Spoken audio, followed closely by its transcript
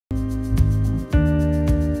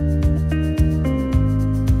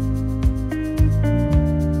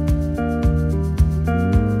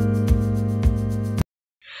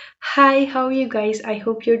Hi, how are you guys? I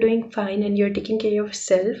hope you're doing fine and you're taking care of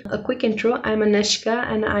yourself. A quick intro, I'm Anushka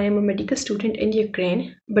and I am a medical student in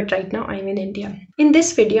Ukraine, but right now I'm in India. In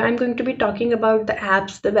this video, I'm going to be talking about the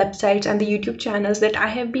apps, the websites and the YouTube channels that I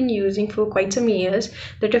have been using for quite some years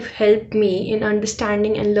that have helped me in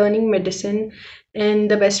understanding and learning medicine in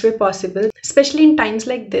the best way possible, especially in times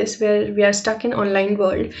like this where we are stuck in online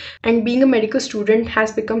world and being a medical student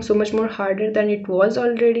has become so much more harder than it was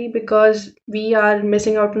already because we are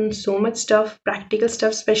missing out on so much stuff, practical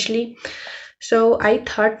stuff especially. So I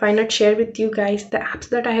thought, why not share with you guys the apps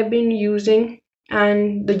that I have been using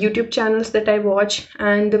and the YouTube channels that I watch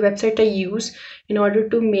and the website I use in order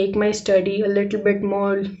to make my study a little bit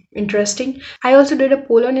more interesting. I also did a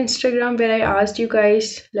poll on Instagram where I asked you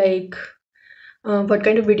guys what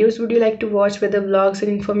kind of videos would you like to watch, whether vlogs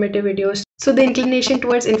and informative videos. So the inclination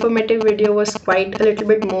towards informative video was quite a little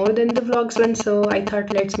bit more than the vlogs one, so I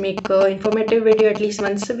thought let's make a informative video at least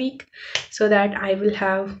once a week so that I will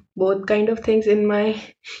have both kind of things in my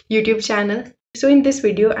YouTube channel. So in this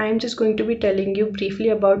video I am just going to be telling you briefly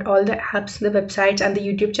about all the apps, the websites and the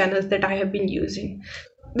YouTube channels that I have been using.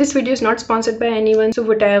 This video is not sponsored by anyone, so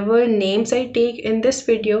whatever names I take in this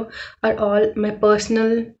video are all my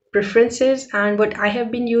personal preferences and what I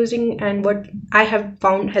have been using and what I have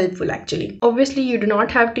found helpful actually. Obviously, you do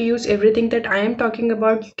not have to use everything that I am talking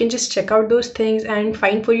about. You can just check out those things and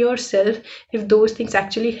find for yourself if those things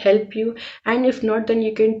actually help you, and if not, then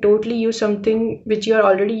you can totally use something which you are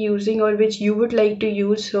already using or which you would like to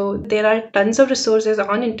use. So there are tons of resources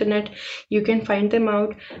on internet. You can find them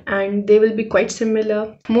out and they will be quite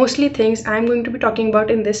similar. Mostly things I'm going to be talking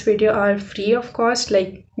about in this video are free of cost,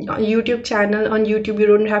 like YouTube channel. On YouTube you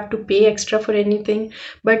don't have to pay extra for anything,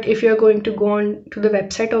 but if you're going to go on to the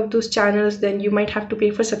website of those channels, then you might have to pay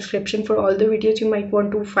for subscription for all the videos you might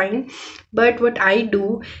want to find. But what I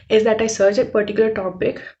do is that I search a particular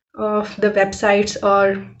topic of the websites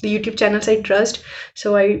or the YouTube channels I trust.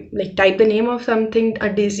 So I type the name of something,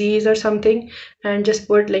 a disease or something, and just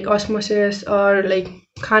put like Osmosis or like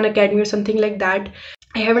Khan Academy or something like that.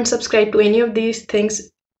 I haven't subscribed to any of these things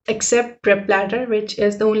except PrepLadder, which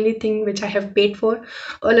is the only thing which I have paid for.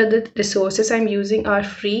 All other resources I'm using are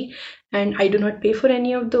free and I do not pay for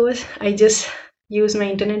any of those. I just use my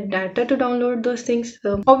internet data to download those things.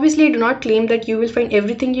 So obviously I do not claim that you will find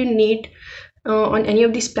everything you need on any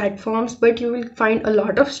of these platforms, but you will find a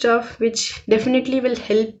lot of stuff which definitely will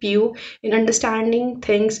help you in understanding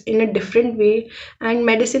things in a different way. And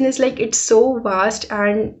medicine is it's so vast,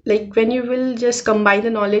 and when you will just combine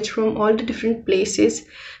the knowledge from all the different places,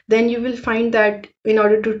 then you will find that in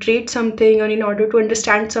order to treat something or in order to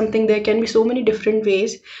understand something, there can be so many different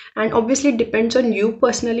ways. And obviously it depends on you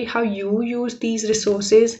personally how you use these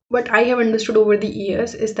resources. What I have understood over the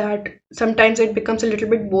years is that sometimes it becomes a little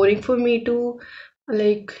bit boring for me to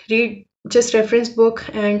read just reference book,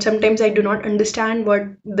 and sometimes I do not understand what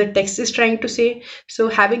the text is trying to say. So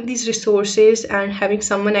having these resources and having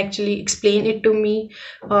someone actually explain it to me,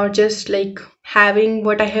 or just having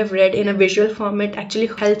what I have read in a visual format, actually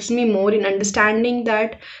helps me more in understanding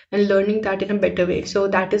that and learning that in a better way. So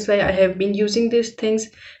that is why I have been using these things,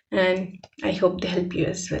 and I hope they help you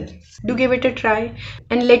as well. Do give it a try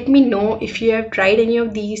and let me know if you have tried any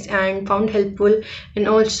of these and found helpful, and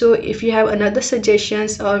also if you have another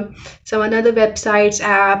suggestions or some another websites,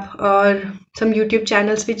 app or some YouTube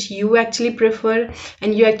channels which you actually prefer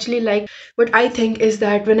and you actually like. What I think is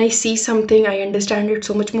that when I see something, I understand it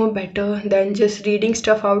so much more better than just reading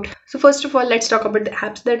stuff out. So first of all, let's talk about the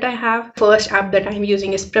apps that I have. First app that I'm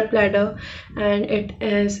using is PrepLadder, and it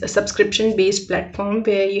is a subscription based platform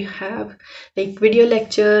where you have video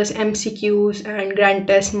lectures, MCQs and grand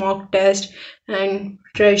test, mock test and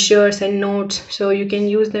treasures and notes. So you can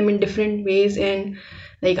use them in different ways in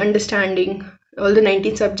understanding all the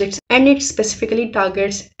 19 subjects, and it specifically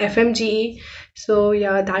targets FMGE. So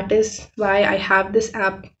yeah, that is why I have this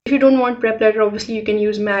app. If you don't want PrepLadder, obviously you can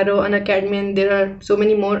use Marrow, Unacademy, and there are so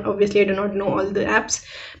many more. Obviously I do not know all the apps,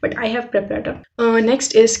 but I have PrepLadder.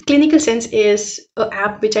 Next is Clinical Sense, is an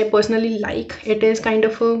app which I personally like. It is kind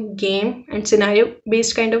of a game and scenario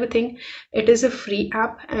based kind of a thing. It is a free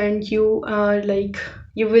app, and you are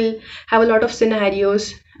you will have a lot of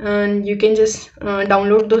scenarios and you can just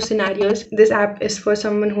download those scenarios. This app is for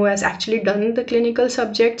someone who has actually done the clinical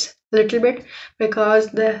subjects a little bit, because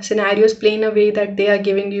the scenarios play in a way that they are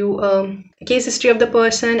giving you a case history of the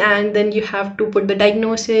person, and then you have to put the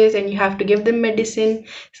diagnosis and you have to give them medicine.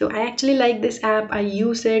 So I actually like this app. I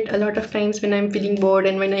use it a lot of times when I'm feeling bored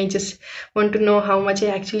and when I just want to know how much I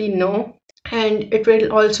actually know. and it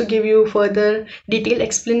will also give you further detailed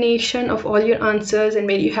explanation of all your answers and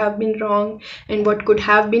where you have been wrong and what could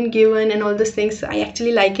have been given and all those things. I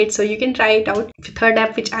actually like it, so you can try it out. The third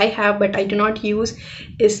app which I have but I do not use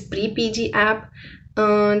is PrePG app.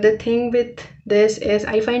 The thing with this is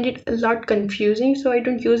I find it a lot confusing, so I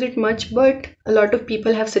don't use it much, but a lot of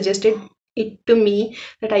people have suggested it to me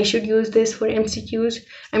that I should use this for MCQs.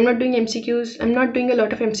 I'm not doing a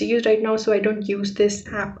lot of MCQs right now, so I don't use this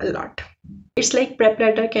app a lot. It's like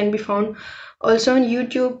PrepLadder, can be found also on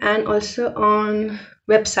YouTube and also on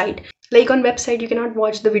website. Like on website you cannot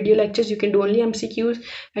watch the video lectures, you can do only MCQs,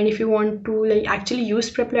 and if you want to like actually use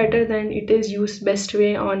PrepLadder, then it is used best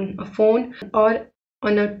way on a phone or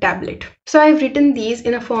on a tablet. So I've written these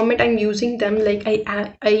in a format. I'm using them like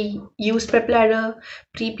I use PrepLadder,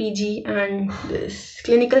 PrePG and this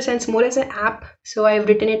Clinical Sense more as an app, so I've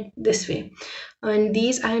written it this way. And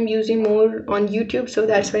these I am using more on YouTube, so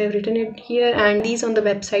that's why I've written it here, and these on the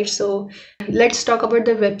website. So let's talk about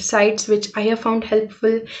the websites which I have found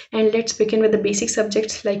helpful, and let's begin with the basic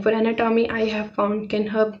subjects. Like for anatomy, I have found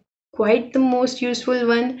KenHub quite the most useful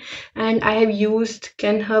one, and I have used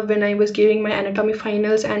KenHub when I was giving my anatomy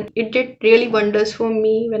finals, and it did really wonders for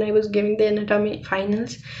me when I was giving the anatomy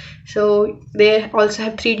finals. So they also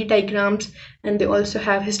have 3D diagrams, and they also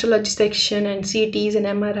have histology section and CTs and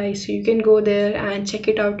MRI, so you can go there and check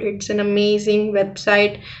it out. It's an amazing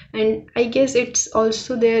website, and I guess it's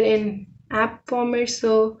also there in app format,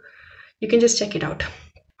 so you can just check it out.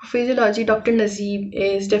 Physiology, Dr. Najeeb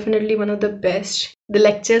is definitely one of the best. The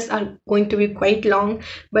lectures are going to be quite long,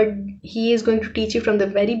 but he is going to teach you from the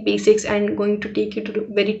very basics and going to take you to the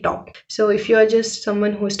very top. So if you are just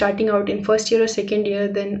someone who is starting out in first year or second year,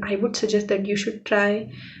 then I would suggest that you should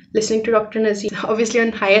try listening to Dr. Najeeb, obviously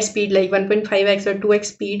on higher speed like 1.5x or 2x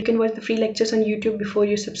speed. You can watch the free lectures on YouTube before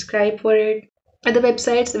you subscribe for it. And the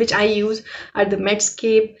websites which I use are the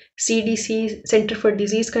Medscape, CDC, Center for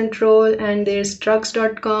Disease Control, and there's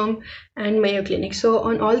drugs.com and Mayo Clinic. So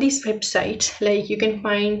on all these websites, like you can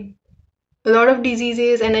find a lot of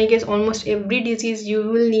diseases, and I guess almost every disease you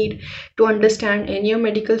will need to understand in your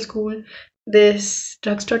medical school. This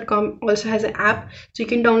drugs.com also has an app, so you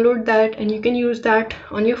can download that and you can use that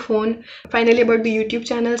on your phone. Finally, about the YouTube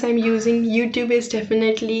channels I'm using, YouTube is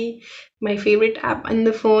definitely my favorite app on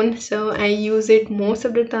the phone, so I use it most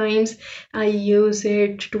of the times. I use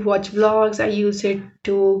it to watch vlogs, I use it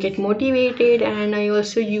to get motivated, and I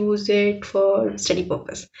also use it for study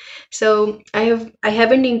purpose. So I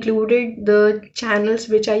haven't included the channels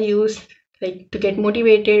which I use like to get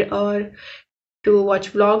motivated or to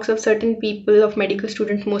watch vlogs of certain people, of medical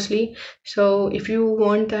students mostly. So if you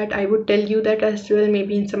want that, I would tell you that as well,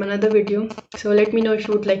 maybe in some another video. So let me know if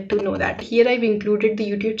you would like to know that. Here I've included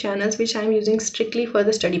the YouTube channels which I'm using strictly for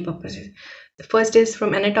the study purposes. The first is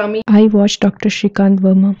from anatomy. I watch Dr. Shrikant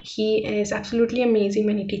Verma. He is absolutely amazing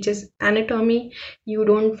when he teaches anatomy. You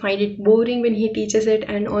don't find it boring when he teaches it,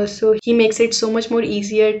 and also he makes it so much more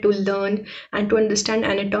easier to learn and to understand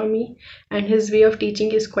anatomy, and his way of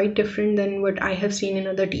teaching is quite different than what I have seen in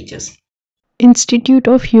other teachers. Institute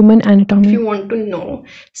of Human Anatomy. If you want to know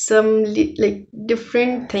some like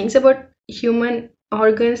different things about human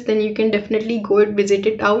organs, then you can definitely go and visit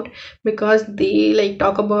it out, because they like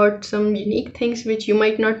talk about some unique things which you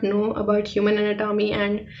might not know about human anatomy,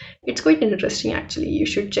 and it's quite interesting actually. You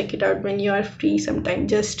should check it out when you are free sometime,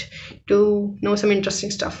 just to know some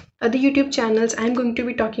interesting stuff. Other YouTube channels I'm going to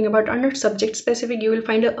be talking about are not subject specific. You will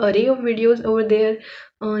find an array of videos over there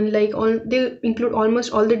on like they include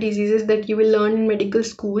almost all the diseases that you will learn in medical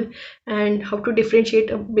school, and how to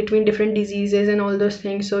differentiate between different diseases and all those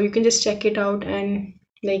things. So you can just check it out and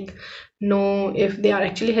like know if they are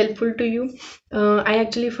actually helpful to you. I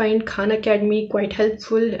actually find Khan Academy quite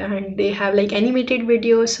helpful, and they have like animated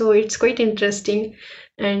videos, so it's quite interesting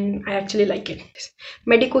and I actually like it.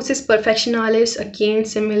 Medicosis Perfectionalis, again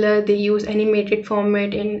similar, they use animated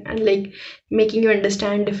format in and like making you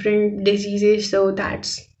understand different diseases, so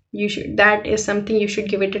that is something you should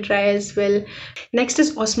give it a try as well. Next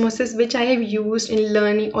is Osmosis, which I have used in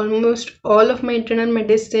learning almost all of my internal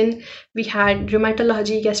medicine. We had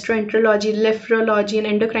rheumatology, gastroenterology, nephrology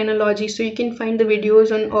and endocrinology, so you can find the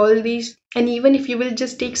videos on all these, and even if you will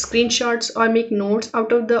just take screenshots or make notes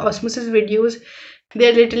out of the Osmosis videos,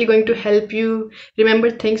 they're literally going to help you remember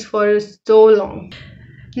things for so long.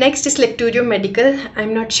 Next is Lecturio Medical.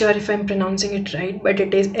 I'm not sure if I'm pronouncing it right, but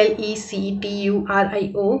it is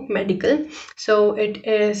Lecturio Medical. So it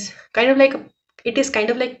is kind of like a It is kind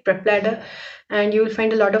of like PrepLadder, and you will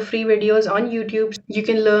find a lot of free videos on YouTube. You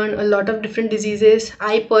can learn a lot of different diseases.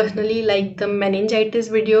 I personally like the meningitis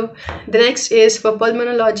video. The next is for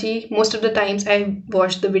pulmonology. Most of the times I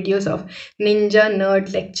watch the videos of Ninja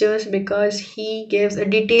Nerd Lectures because he gives a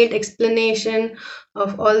detailed explanation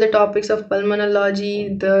of all the topics of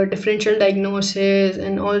pulmonology, the differential diagnosis,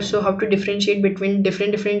 and also how to differentiate between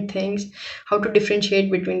different things, how to differentiate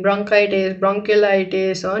between bronchitis,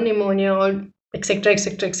 bronchiolitis, or pneumonia, or etc,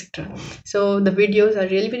 etc, etc. So the videos are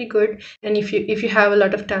really very good, and if you have a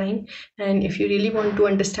lot of time and if you really want to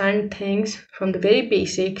understand things from the very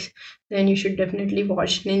basics, then you should definitely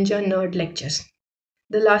watch Ninja Nerd Lectures.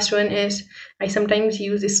 The last one is I sometimes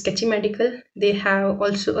use SketchyMedical. They have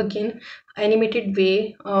also again animated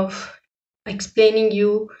way of explaining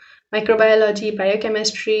you microbiology,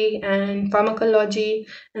 biochemistry, and pharmacology,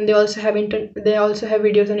 and they also have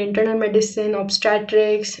videos on internal medicine,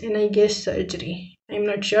 obstetrics, and I guess surgery. I'm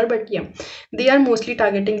not sure, but yeah, they are mostly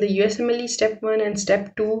targeting the USMLE step 1 and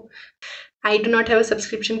step 2. I do not have a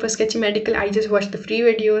subscription for SketchyMedical. I just watch the free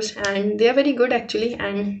videos and they are very good actually.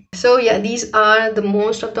 And so yeah, these are the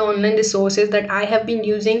most of the online resources that I have been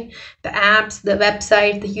using. The apps, the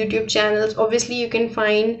website, the YouTube channels. Obviously you can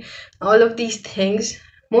find all of these things,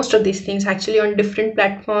 most of these things actually, on different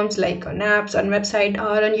platforms like on apps, on website,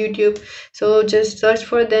 or on YouTube. So just search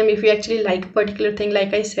for them if you actually like a particular thing.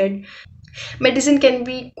 Like I said, medicine can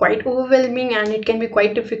be quite overwhelming and it can be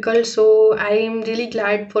quite difficult, so I am really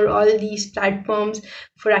glad for all these platforms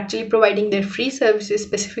for actually providing their free services,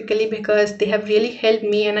 specifically because they have really helped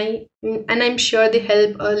me, and I'm sure they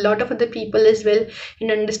help a lot of other people as well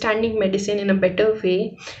in understanding medicine in a better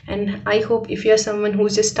way. And I hope if you are someone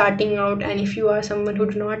who's just starting out, and if you are someone who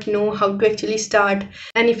do not know how to actually start,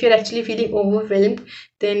 and if you're actually feeling overwhelmed,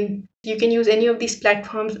 then you can use any of these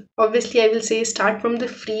platforms. Obviously I will say start from the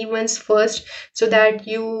free ones first, so that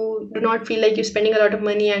you do not feel like you're spending a lot of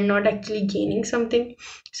money and not actually gaining something.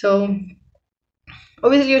 So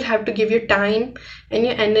obviously you'll have to give your time and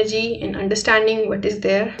your energy in understanding what is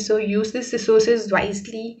there. So use these resources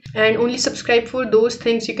wisely and only subscribe for those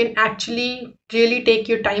things you can actually really take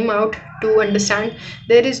your time out to understand.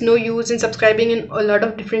 There is no use in subscribing in a lot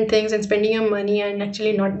of different things and spending your money and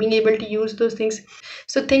actually not being able to use those things.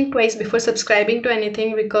 So think twice before subscribing to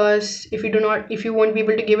anything, because if you won't be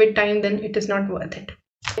able to give it time, then it is not worth it.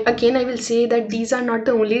 Again, I will say that these are not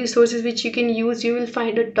the only resources which you can use. You will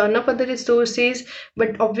find a ton of other resources,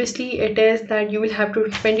 but obviously it is that you will have to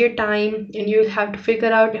spend your time and you will have to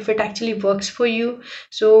figure out if it actually works for you.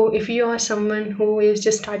 So if you are someone who is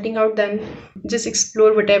just starting out, then just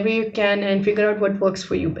explore whatever you can and figure out what works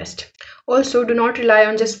for you best. Also, do not rely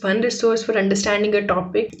on just one resource for understanding a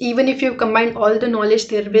topic. Even if you've combined all the knowledge,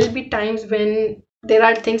 there will be times when there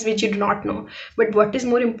are things which you do not know, but what is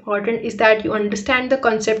more important is that you understand the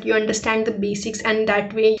concept, you understand the basics, and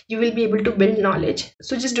that way you will be able to build knowledge.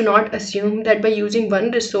 So just do not assume that by using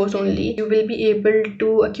one resource only you will be able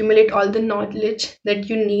to accumulate all the knowledge that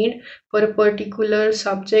you need for a particular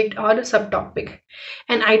subject or a subtopic.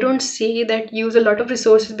 And I don't say that use a lot of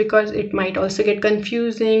resources, because it might also get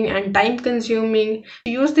confusing and time consuming.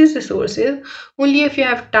 Use these resources only if you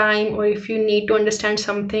have time or if you need to understand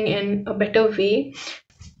something in a better way.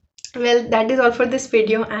 Well, that is all for this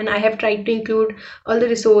video, and I have tried to include all the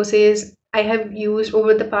resources I have used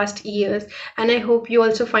over the past years, and I hope you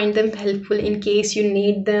also find them helpful in case you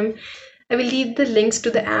need them. I will leave the links to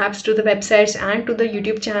the apps, to the websites, and to the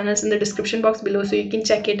YouTube channels in the description box below, so you can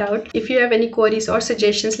check it out. If you have any queries or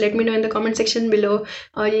suggestions, let me know in the comment section below,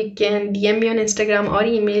 or you can DM me on Instagram or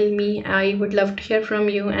email me. I would love to hear from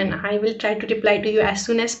you, and I will try to reply to you as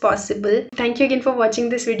soon as possible. Thank you again for watching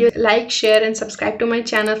this video. Like, share, and subscribe to my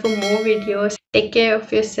channel for more videos. Take care of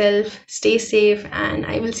yourself, stay safe, and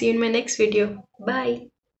I will see you in my next video. Bye.